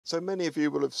So many of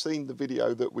you will have seen the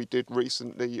video that we did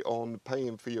recently on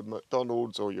paying for your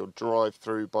McDonald's or your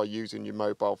drive-through by using your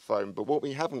mobile phone. But what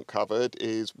we haven't covered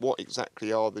is what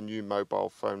exactly are the new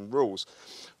mobile phone rules.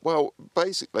 Well,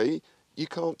 basically, you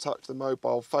can't touch the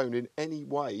mobile phone in any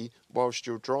way whilst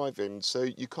you're driving, so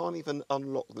you can't even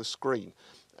unlock the screen.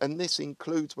 And this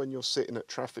includes when you're sitting at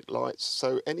traffic lights,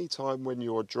 so anytime when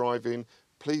you're driving,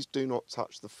 please do not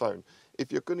touch the phone.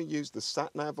 If you're going to use the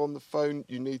sat nav on the phone,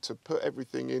 you need to put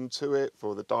everything into it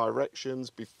for the directions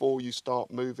before you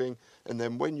start moving, and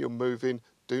then when you're moving,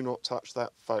 do not touch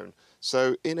that phone.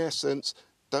 So in essence,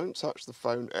 don't touch the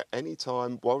phone at any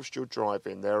time whilst you're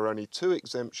driving. There are only two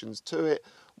exemptions to it.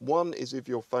 One is if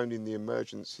you're phoning the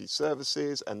emergency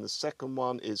services, and the second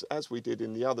one is, as we did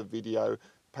in the other video,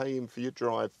 paying for your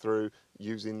drive-through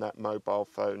using that mobile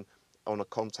phone on a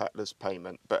contactless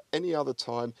payment. But any other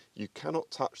time, you cannot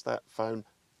touch that phone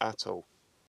at all.